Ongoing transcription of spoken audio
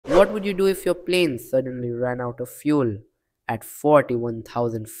What would you do if your plane suddenly ran out of fuel at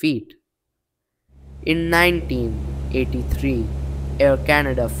 41,000 feet? In 1983, Air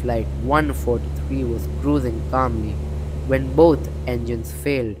Canada Flight 143 was cruising calmly when both engines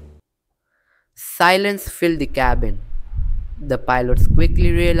failed. Silence filled the cabin. The pilots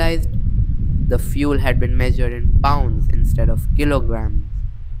quickly realized the fuel had been measured in pounds instead of kilograms.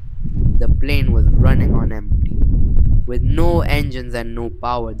 The plane was running on empty. With no engines and no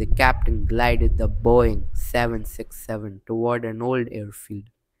power, the captain glided the Boeing 767 toward an old airfield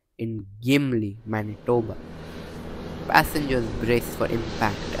in Gimli, Manitoba. Passengers braced for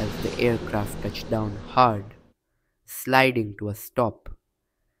impact as the aircraft touched down hard, sliding to a stop,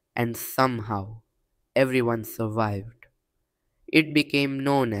 and somehow everyone survived. It became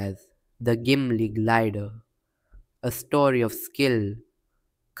known as the Gimli Glider, a story of skill,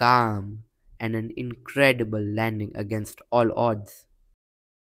 calm, and an incredible landing against all odds.